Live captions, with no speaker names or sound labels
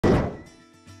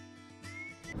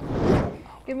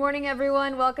Good morning,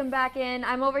 everyone. Welcome back in.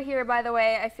 I'm over here, by the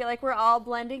way. I feel like we're all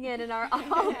blending in our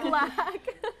all black.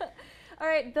 All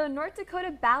right, the North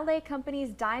Dakota Ballet Company's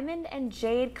Diamond and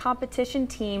Jade competition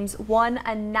teams won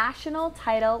a national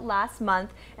title last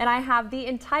month, and I have the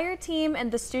entire team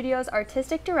and the studio's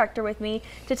artistic director with me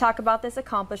to talk about this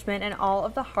accomplishment and all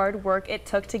of the hard work it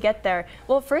took to get there.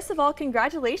 Well, first of all,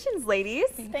 congratulations, ladies.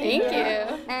 Thank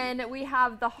you. And we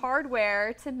have the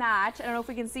hardware to match. I don't know if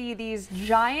we can see these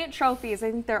giant trophies.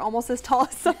 I think they're almost as tall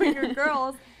as some of your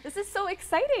girls. This is so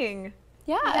exciting.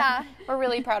 Yeah, we're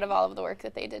really proud of all of the work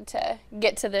that they did to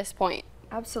get to this point.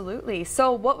 Absolutely.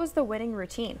 So what was the winning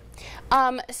routine?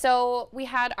 So we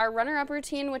had our runner-up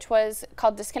routine, which was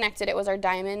called Disconnected. It was our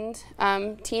diamond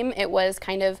team. It was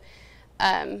kind of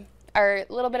our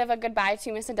little bit of a goodbye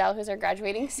to Miss Adele, who's our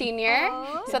graduating senior.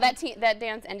 Aww. So that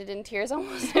dance ended in tears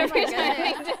almost every time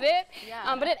they did it.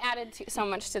 Yeah. But it added so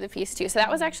much to the piece too. So that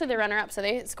was actually the runner-up. So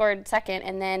they scored second,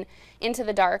 and then Into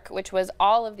the Dark, which was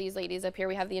all of these ladies up here.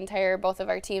 We have the entire, both of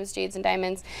our teams, Jades and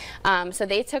Diamonds. So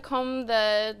they took home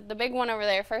the big one over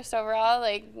there, first overall,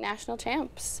 like national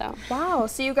champs. So wow.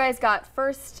 So you guys got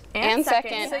first and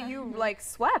second. So you like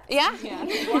swept. Yeah.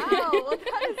 Wow. Well,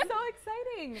 that is so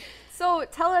exciting. So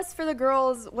tell us, for the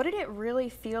girls, what did it really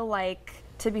feel like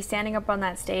to be standing up on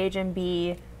that stage and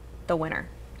be the winner?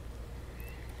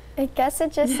 I guess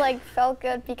it just like felt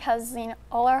good because, you know,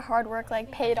 all our hard work like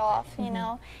paid off, you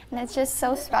know, and it's just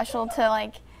so special to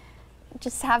like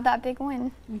just have that big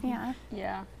win. Yeah,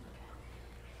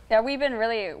 we've been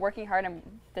really working hard on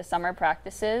the summer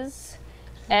practices,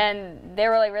 and they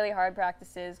were like really hard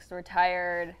practices because we're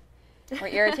tired, we're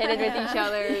irritated with each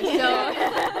other,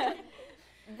 so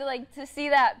like to see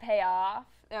that pay off,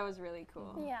 that was really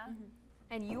cool. Yeah.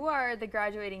 And you are the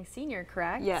graduating senior,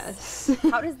 correct? Yes.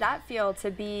 How does that feel to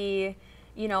be,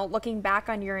 you know, looking back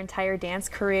on your entire dance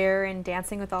career and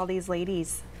dancing with all these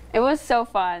ladies? It was so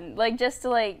fun, like just to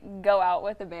like go out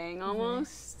with a bang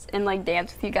almost and like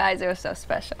dance with you guys. It was so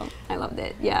special. I loved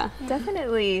it. Yeah.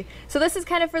 Definitely. So this is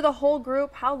kind of for the whole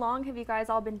group. How long have you guys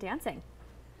all been dancing?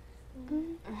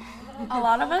 A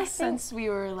lot of us since we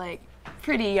were like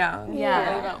pretty young.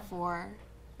 Yeah. About 4.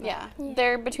 Yeah,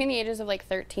 they're between the ages of like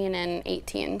 13 and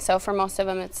 18. So for most of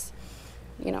them, it's,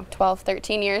 you know, 12,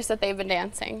 13 years that they've been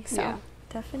dancing. So yeah,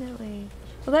 definitely.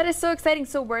 Well, that is so exciting.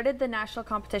 So where did the national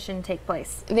competition take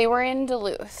place? They were in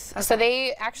Duluth. Okay. So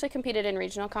they actually competed in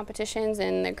regional competitions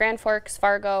in the Grand Forks,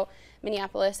 Fargo,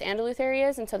 Minneapolis, and Duluth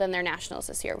areas. And so then their nationals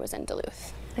this year was in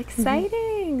Duluth.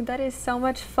 Exciting. That is so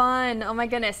much fun. Oh my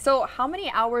goodness. So how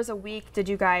many hours a week did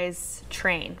you guys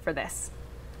train for this?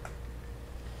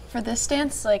 For this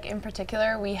dance, like in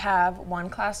particular, we have 1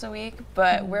 class a week,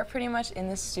 but we're pretty much in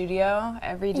the studio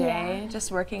every day, just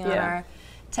working on our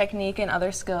technique and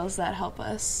other skills that help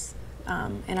us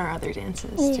in our other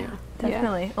dances too.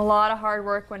 Definitely. A lot of hard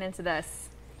work went into this.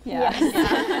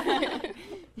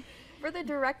 For the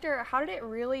director, how did it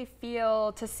really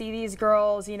feel to see these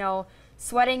girls, you know,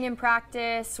 sweating in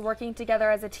practice, working together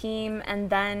as a team, and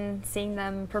then seeing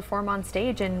them perform on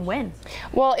stage and win?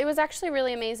 Well, it was actually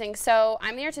really amazing. So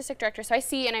I'm the artistic director, so I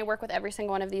see and I work with every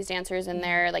single one of these dancers in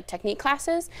their like technique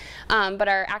classes. But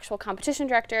our actual competition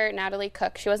director, Natalie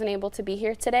Cook, she wasn't able to be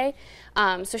here today.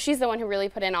 So she's the one who really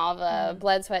put in all the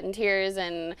blood, sweat, and tears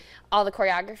and all the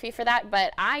choreography for that.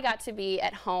 But I got to be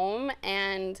at home,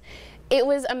 and it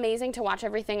was amazing to watch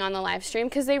everything on the live stream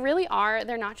because they really are,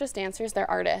 they're not just dancers, they're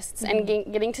artists. And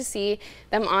getting to see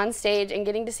them on stage and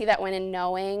getting to see that win and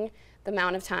knowing the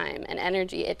amount of time and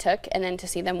energy it took, and then to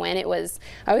see them win, I was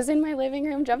in my living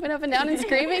room jumping up and down and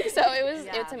screaming, so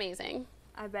it's amazing.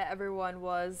 I bet everyone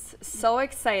was so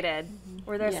excited.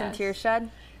 Were there some tears shed?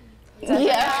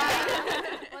 Yeah.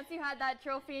 Once you had that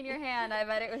trophy in your hand, I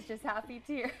bet it was just happy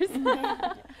tears.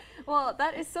 Well,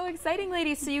 that is so exciting,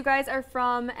 ladies. So you guys are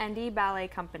from ND Ballet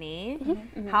Company.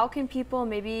 How can people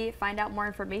maybe find out more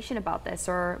information about this,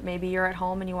 or maybe you're at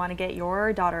home and you want to get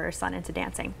your daughter or son into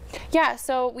dancing? Yeah,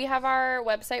 so we have our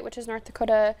website, which is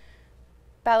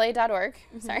northdakotaballet.org.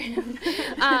 Sorry.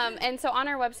 And so on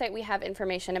our website, we have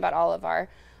information about all of our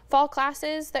fall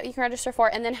classes that you can register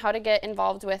for, and then how to get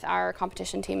involved with our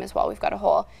competition team as well. We've got a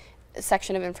whole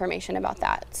section of information about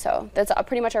that. So that's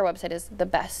pretty much our website is the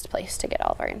best place to get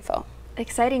all of our info.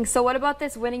 Exciting. So what about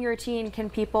this winning routine? Can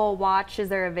people watch? Is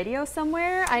there a video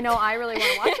somewhere? I know I really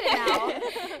want to watch it now.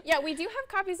 Yeah, we do have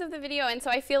copies of the video, and so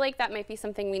I feel like that might be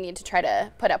something we need to try to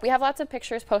put up. We have lots of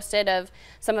pictures posted of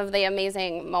some of the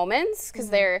amazing moments because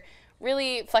they're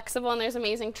really flexible and there's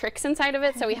amazing tricks inside of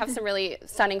it. So we have some really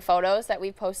stunning photos that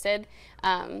we posted,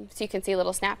 so you can see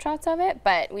little snapshots of it.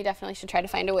 But we definitely should try to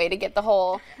find a way to get the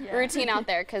whole routine out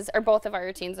there, or both of our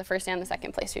routines, the first and the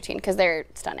second place routine, because they're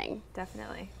stunning.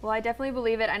 Definitely. Well, I definitely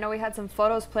believe it. I know we had some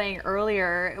photos playing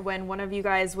earlier when one of you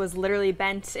guys was literally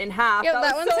bent in half. Yep,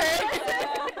 that was one's so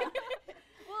her.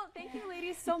 Well, thank you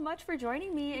ladies so much for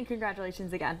joining me, and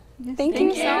congratulations again. Thank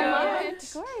you so much.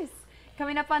 Of course.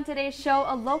 Coming up on today's show,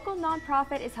 a local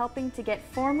nonprofit is helping to get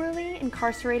formerly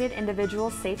incarcerated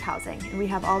individuals safe housing, and we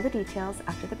have all the details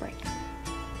after the break.